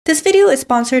This video is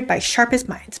sponsored by Sharpest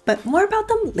Minds, but more about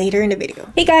them later in the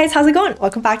video. Hey guys, how's it going?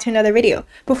 Welcome back to another video.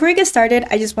 Before we get started,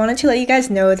 I just wanted to let you guys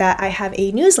know that I have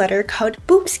a newsletter called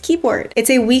Boop's Keyboard.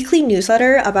 It's a weekly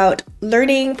newsletter about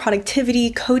learning, productivity,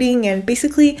 coding, and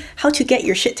basically how to get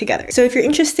your shit together. So if you're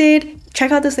interested,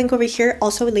 check out this link over here,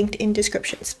 also linked in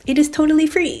descriptions. It is totally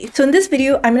free. So in this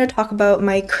video, I'm going to talk about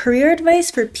my career advice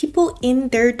for people in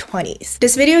their 20s.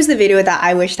 This video is the video that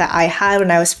I wish that I had when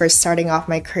I was first starting off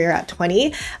my career at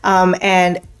 20.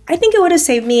 And I think it would have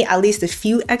saved me at least a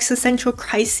few existential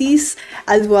crises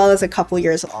as well as a couple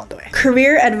years along the way.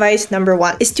 Career advice number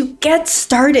one is to get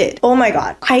started. Oh my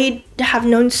God. I have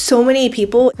known so many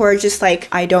people who are just like,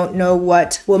 I don't know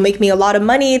what will make me a lot of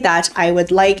money that I would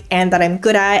like and that I'm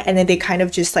good at. And then they kind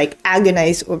of just like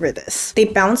agonize over this. They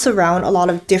bounce around a lot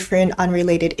of different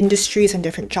unrelated industries and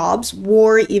different jobs,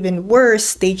 or even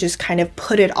worse, they just kind of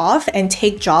put it off and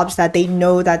take jobs that they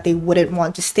know that they wouldn't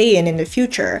want to stay in the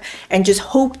future and just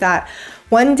hope that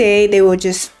one day they will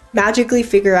just magically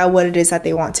figure out what it is that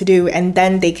they want to do, and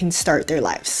then they can start their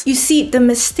lives. You see, the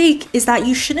mistake is that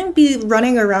you shouldn't be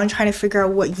running around trying to figure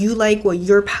out what you like, what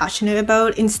you're passionate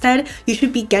about. Instead, you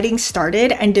should be getting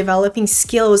started and developing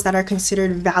skills that are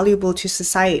considered valuable to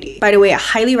society. By the way, I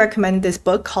highly recommend this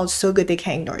book called So Good They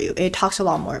Can't Ignore You. It talks a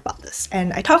lot more about this,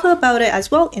 and I talk about it as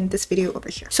well in this video over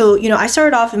here. So, I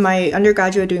started off in my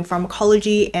undergraduate doing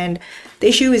pharmacology, and the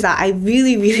issue is that I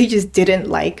really just didn't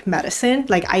like medicine.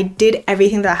 Like, I did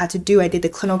everything that I had to do. I did the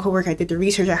clinical work, I did the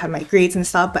research, I had my grades and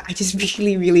stuff, but I just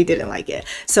really didn't like it.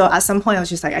 So at some point I was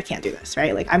just like, I can't do this,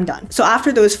 right? Like, I'm done. So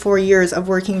after those 4 years of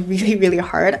working really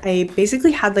hard, I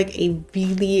basically had like a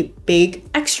really big,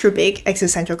 extra big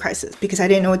existential crisis because I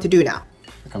didn't know what to do now.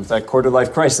 Here comes that quarter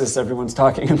life crisis everyone's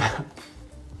talking about.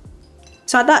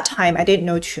 So at that time, I didn't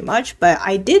know too much, but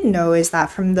I did know is that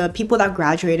from the people that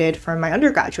graduated from my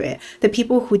undergraduate, the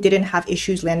people who didn't have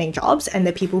issues landing jobs and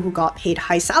the people who got paid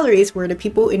high salaries were the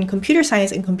people in computer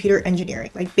science and computer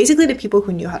engineering, like basically the people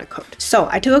who knew how to code. So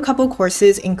I took a couple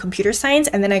courses in computer science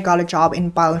and then I got a job in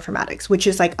bioinformatics, which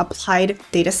is like applied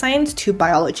data science to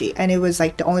biology. And it was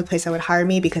like the only place that would hire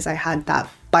me because I had that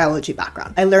biology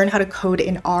background. I learned how to code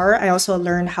in R. I also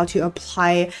learned how to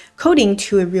apply coding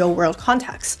to a real world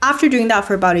context. After doing that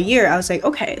for about a year, I was like,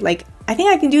 okay, like, I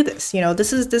think I can do this,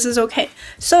 this is okay.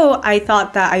 So I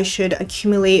thought that I should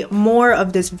accumulate more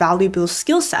of this valuable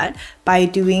skill set by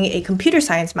doing a computer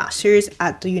science master's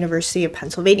at the University of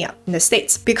Pennsylvania in the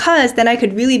States, because then I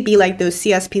could really be like those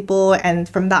CS people. And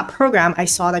from that program, I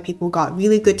saw that people got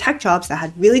really good tech jobs that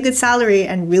had really good salary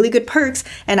and really good perks,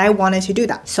 and I wanted to do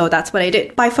that. So that's what I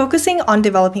did. By focusing on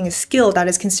developing a skill that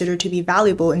is considered to be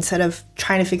valuable instead of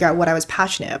trying to figure out what I was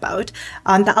passionate about,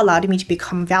 that allowed me to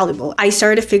become valuable. I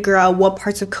started to figure out what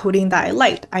parts of coding that I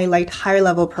liked. I liked higher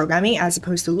level programming as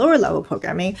opposed to lower level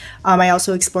programming. I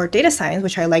also explored data science,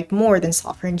 which I liked more than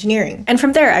software engineering. And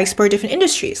from there, I explored different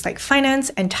industries like finance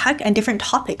and tech and different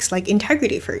topics like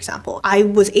integrity, for example. I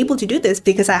was able to do this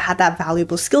because I had that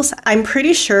valuable skill set. I'm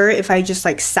pretty sure if I just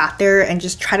like sat there and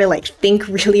just try to like think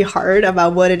really hard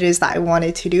about what it is that I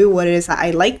wanted to do, what it is that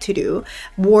I like to do,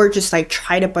 or just like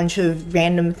tried a bunch of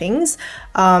random things,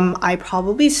 I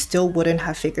probably still wouldn't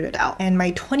have figured it out. And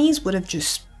my 20s would have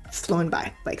just flown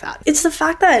by like that. It's the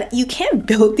fact that you can't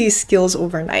build these skills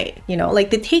overnight, like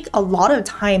they take a lot of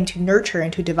time to nurture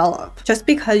and to develop. Just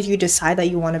because you decide that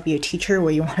you want to be a teacher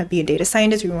or you want to be a data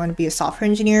scientist or you want to be a software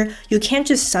engineer, you can't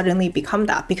just suddenly become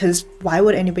that, because why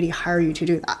would anybody hire you to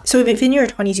do that? So if in your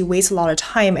 20s you waste a lot of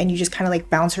time and you just kind of like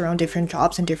bounce around different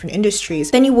jobs and different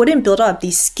industries, then you wouldn't build up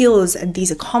these skills and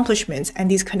these accomplishments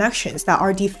and these connections that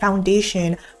are the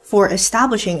foundation for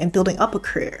establishing and building up a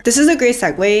career. This is a great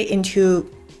segue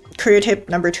into career tip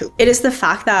number 2. It is the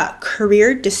fact that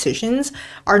career decisions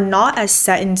are not as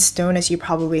set in stone as you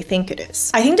probably think it is.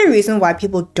 I think the reason why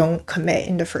people don't commit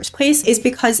in the first place is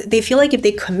because they feel like if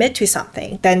they commit to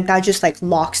something, then that just like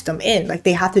locks them in. Like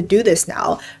they have to do this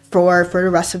now for the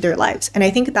rest of their lives. And I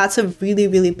think that's a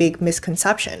really big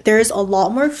misconception. There's a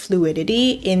lot more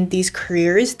fluidity in these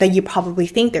careers than you probably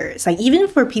think there is. Like even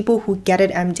for people who get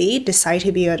an MD, decide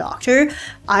to be a doctor,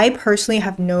 I personally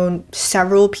have known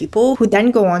several people who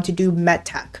then go on to do med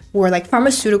tech or like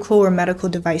pharmaceutical or medical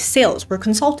device sales or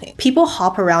consulting. People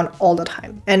hop around all the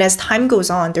time. And as time goes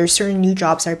on, there's certain new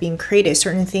jobs that are being created,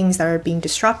 certain things that are being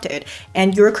disrupted,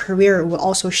 and your career will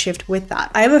also shift with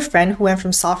that. I have a friend who went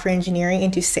from software engineering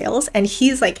into sales sales and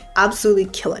he's like absolutely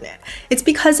killing it. It's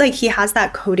because like he has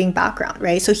that coding background,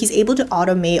 right? So he's able to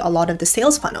automate a lot of the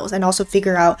sales funnels and also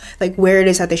figure out like where it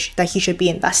is that he should be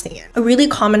investing in. A really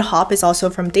common hop is also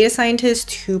from data scientist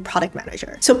to product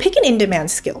manager. So pick an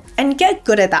in-demand skill and get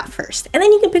good at that first, and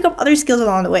then you can pick up other skills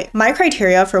along the way. My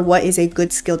criteria for what is a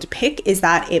good skill to pick is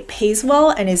that it pays well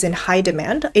and is in high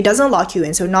demand. It doesn't lock you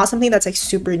in, so not something that's like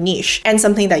super niche and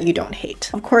something that you don't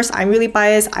hate. Of course, I'm really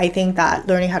biased. I think that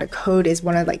learning how to code is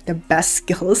one of like the best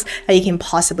skills that you can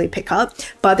possibly pick up,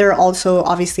 but there are also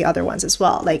obviously other ones as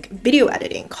well, like video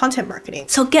editing, content marketing.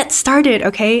 So get started,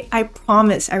 okay? I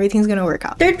promise everything's gonna work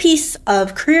out. Third piece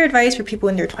of career advice for people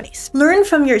in their 20s. Learn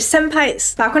from your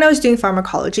senpais. Back when I was doing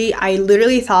pharmacology, I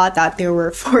literally thought that there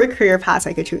were 4 career paths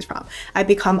I could choose from. I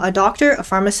become a doctor, a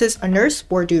pharmacist, a nurse,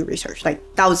 or do research. Like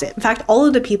that was it. In fact, all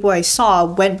of the people I saw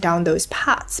went down those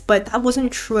paths, but that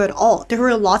wasn't true at all. There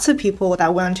were lots of people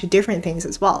that went to different things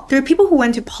as well. There are people who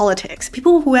went to politics,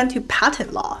 people who went to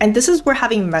patent law, and this is where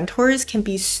having mentors can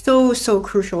be so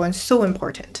crucial and so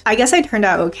important. I guess I turned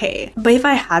out okay, but if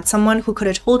I had someone who could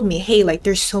have told me, hey, like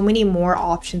there's so many more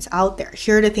options out there.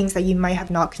 Here are the things that you might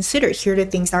have not considered. Here are the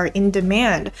things that are in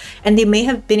demand. And they may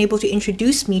have been able to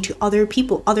introduce me to other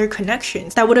people, other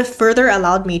connections that would have further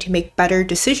allowed me to make better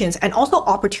decisions and also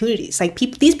opportunities. Like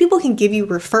these people can give you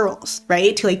referrals,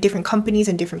 right? To like different companies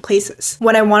and different places.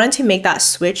 When I wanted to make that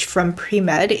switch from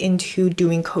pre-med into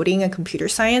doing coding and computer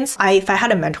science, if I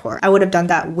had a mentor, I would have done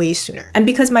that way sooner. And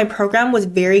because my program was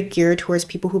very geared towards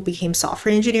people who became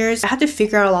software engineers, I had to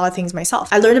figure out a lot of things myself.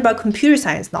 I learned about computer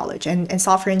science knowledge and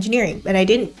software engineering, and I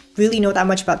didn't really know that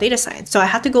much about data science. So I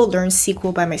had to go learn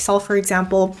SQL by myself, for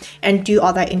example, and do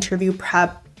all that interview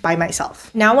prep by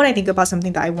myself. Now, when I think about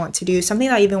something that I want to do, something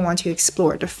that I even want to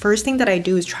explore, the first thing that I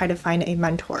do is try to find a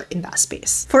mentor in that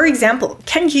space. For example,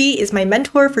 Kenji is my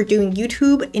mentor for doing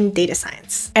YouTube in data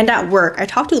science. And at work, I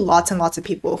talk to lots and lots of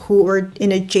people who are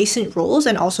in adjacent roles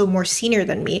and also more senior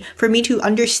than me for me to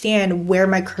understand where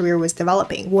my career was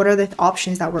developing. What are the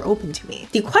options that were open to me?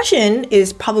 The question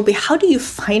is probably, how do you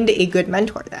find a good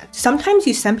mentor then? Sometimes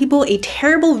you send people a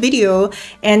terrible video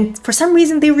and for some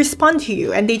reason they respond to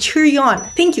you and they cheer you on.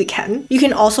 Thank you, Ken. You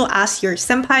can also ask your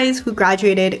senpais who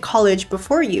graduated college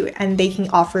before you and they can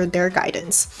offer their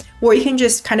guidance. Or you can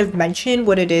just kind of mention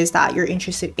what it is that you're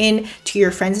interested in to your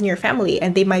friends and your family,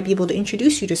 and they might be able to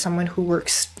introduce you to someone who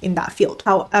works in that field.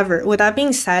 However, with that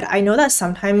being said, I know that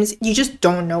sometimes you just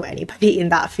don't know anybody in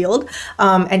that field,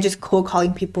 and just cold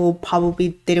calling people probably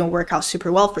didn't work out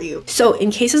super well for you. So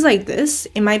in cases like this,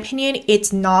 in my opinion,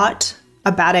 it's not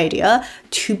a bad idea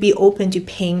to be open to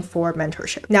paying for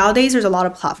mentorship. Nowadays, there's a lot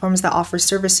of platforms that offer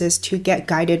services to get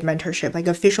guided mentorship, like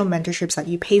official mentorships that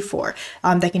you pay for,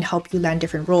 that can help you land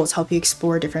different roles, help you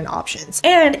explore different options.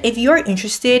 And if you're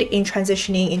interested in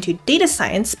transitioning into data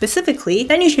science specifically,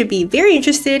 then you should be very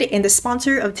interested in the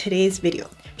sponsor of today's video,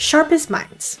 Sharpest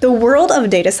Minds. The world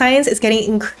of data science is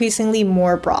getting increasingly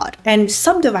more broad and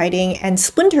subdividing and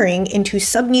splintering into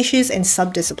sub-niches and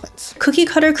sub-disciplines. Cookie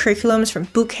cutter curriculums from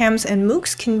bootcamps and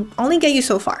MOOCs can only get you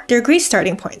so far. They're great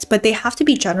starting points, but they have to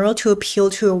be general to appeal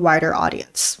to a wider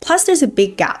audience. Plus, there's a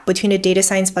big gap between the data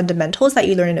science fundamentals that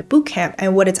you learn in a bootcamp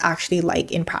and what it's actually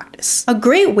like in practice. A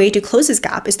great way to close this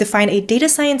gap is to find a data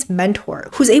science mentor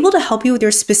who's able to help you with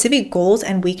your specific goals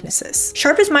and weaknesses.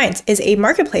 Sharpest Minds is a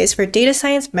marketplace for data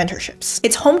science mentorships.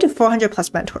 It's home to 400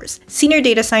 plus mentors, senior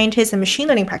data scientists and machine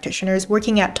learning practitioners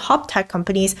working at top tech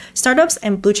companies, startups,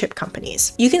 and blue chip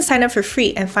companies. You can sign up for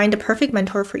free and find the perfect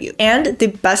mentor for you. And the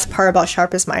best part about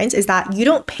Sharpest Minds is that you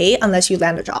don't pay unless you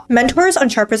land a job. Mentors on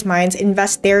Sharpest Minds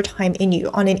invest their time in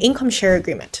you on an income share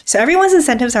agreement. So everyone's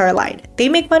incentives are aligned. They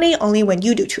make money only when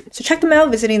you do too. So check them out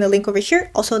visiting the link over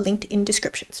here, also linked in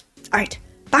descriptions. All right,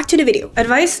 back to the video.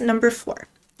 Advice number 4.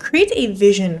 Create a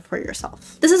vision for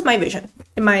yourself. This is my vision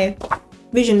in my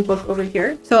vision book over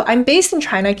here. So I'm based in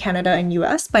China, Canada, and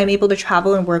US, but I'm able to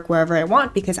travel and work wherever I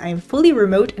want because I am fully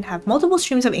remote and have multiple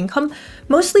streams of income,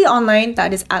 mostly online,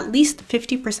 that is at least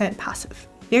 50% passive.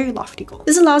 Very lofty goal.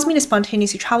 This allows me to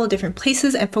spontaneously travel different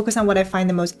places and focus on what I find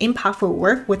the most impactful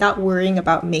work without worrying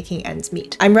about making ends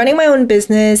meet. I'm running my own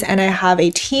business and I have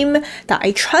a team that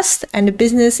I trust, and the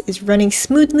business is running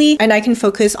smoothly and I can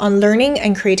focus on learning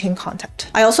and creating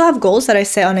content. I also have goals that I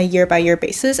set on a year-by-year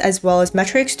basis, as well as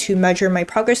metrics to measure my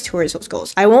progress towards those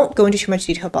goals. I won't go into too much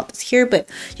detail about this here, but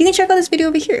you can check out this video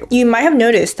over here. You might have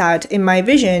noticed that in my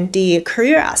vision, the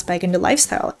career aspect and the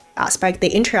lifestyle aspect, they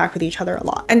interact with each other a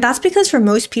lot. And that's because for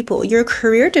most people, your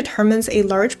career determines a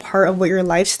large part of what your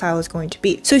lifestyle is going to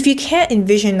be. So if you can't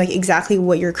envision like exactly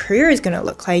what your career is going to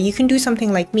look like, you can do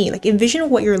something like me, like envision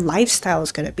what your lifestyle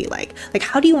is going to be like. Like,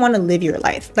 how do you want to live your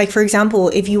life? Like, for example,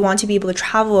 if you want to be able to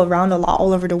travel around a lot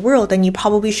all over the world, then you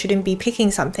probably shouldn't be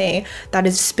picking something that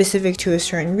is specific to a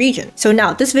certain region. So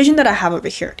now this vision that I have over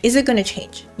here, is it going to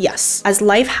change? Yes. As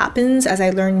life happens, as I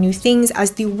learn new things,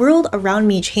 as the world around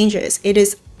me changes, it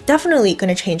is definitely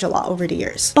going to change a lot over the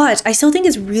years. But I still think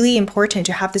it's really important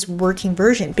to have this working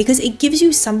version because it gives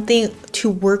you something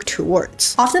to work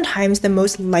towards. Oftentimes, the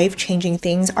most life-changing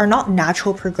things are not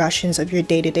natural progressions of your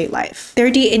day-to-day life.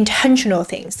 They're the intentional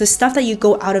things, the stuff that you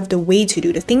go out of the way to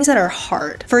do, the things that are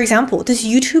hard. For example, this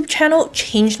YouTube channel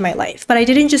changed my life, but I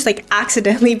didn't just like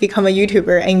accidentally become a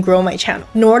YouTuber and grow my channel,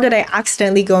 nor did I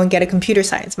accidentally go and get a computer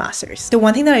science master's. The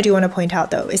one thing that I do want to point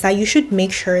out though is that you should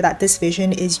make sure that this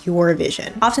vision is your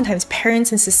vision. Oftentimes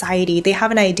parents and society, they have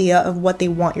an idea of what they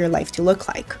want your life to look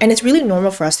like. And it's really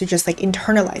normal for us to just like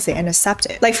internalize it and accept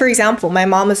it. Like for example, my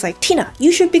mom was like, Tina,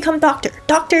 you should become doctor.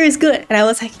 Doctor is good. And I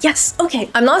was like, yes, okay.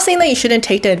 I'm not saying that you shouldn't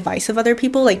take the advice of other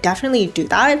people, like definitely do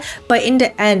that. But in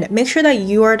the end, make sure that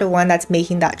you are the one that's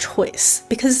making that choice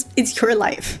because it's your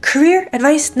life. Career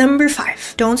advice number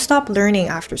 5, don't stop learning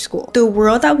after school. The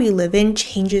world that we live in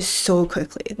changes so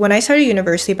quickly. When I started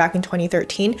university back in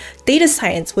 2013, data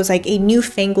science was like a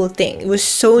newfangled thing. It was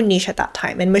so niche at that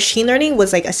time, and machine learning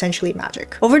was like essentially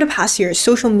magic. Over the past years,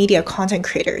 social media content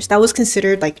creators, that was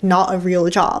considered like not a real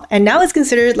job, and now it's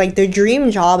considered like the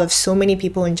dream job of so many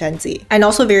people in Gen Z. And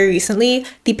also very recently,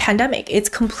 the pandemic, it's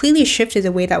completely shifted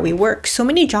the way that we work. So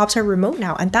many jobs are remote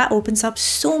now, and that opens up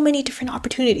so many different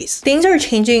opportunities. Things are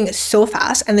changing so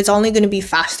fast, and it's only going to be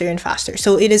faster and faster.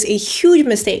 So it is a huge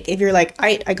mistake if you're like,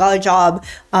 I got a job,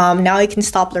 now I can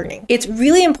stop learning. It's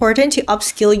really important to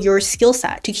upskill your skill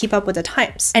set to keep up with the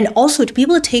times, and also to be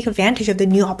able to take advantage of the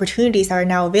new opportunities that are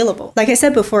now available. Like I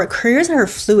said before, careers are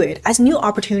fluid. As new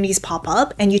opportunities pop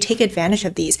up and you take advantage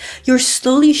of these, you're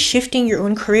slowly shifting your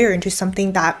own career into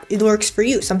something that it works for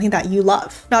you, something that you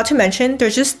love. Not to mention,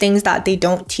 there's just things that they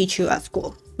don't teach you at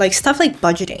school. Like stuff like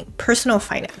budgeting, personal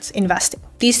finance, investing.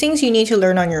 These things you need to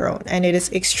learn on your own, and it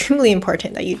is extremely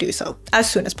important that you do so as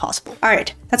soon as possible. All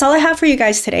right, that's all I have for you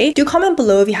guys today. Do comment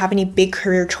below if you have any big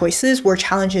career choices or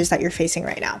challenges that you're facing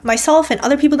right now. Myself and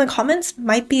other people in the comments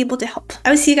might be able to help. I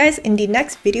will see you guys in the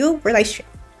next video or live stream.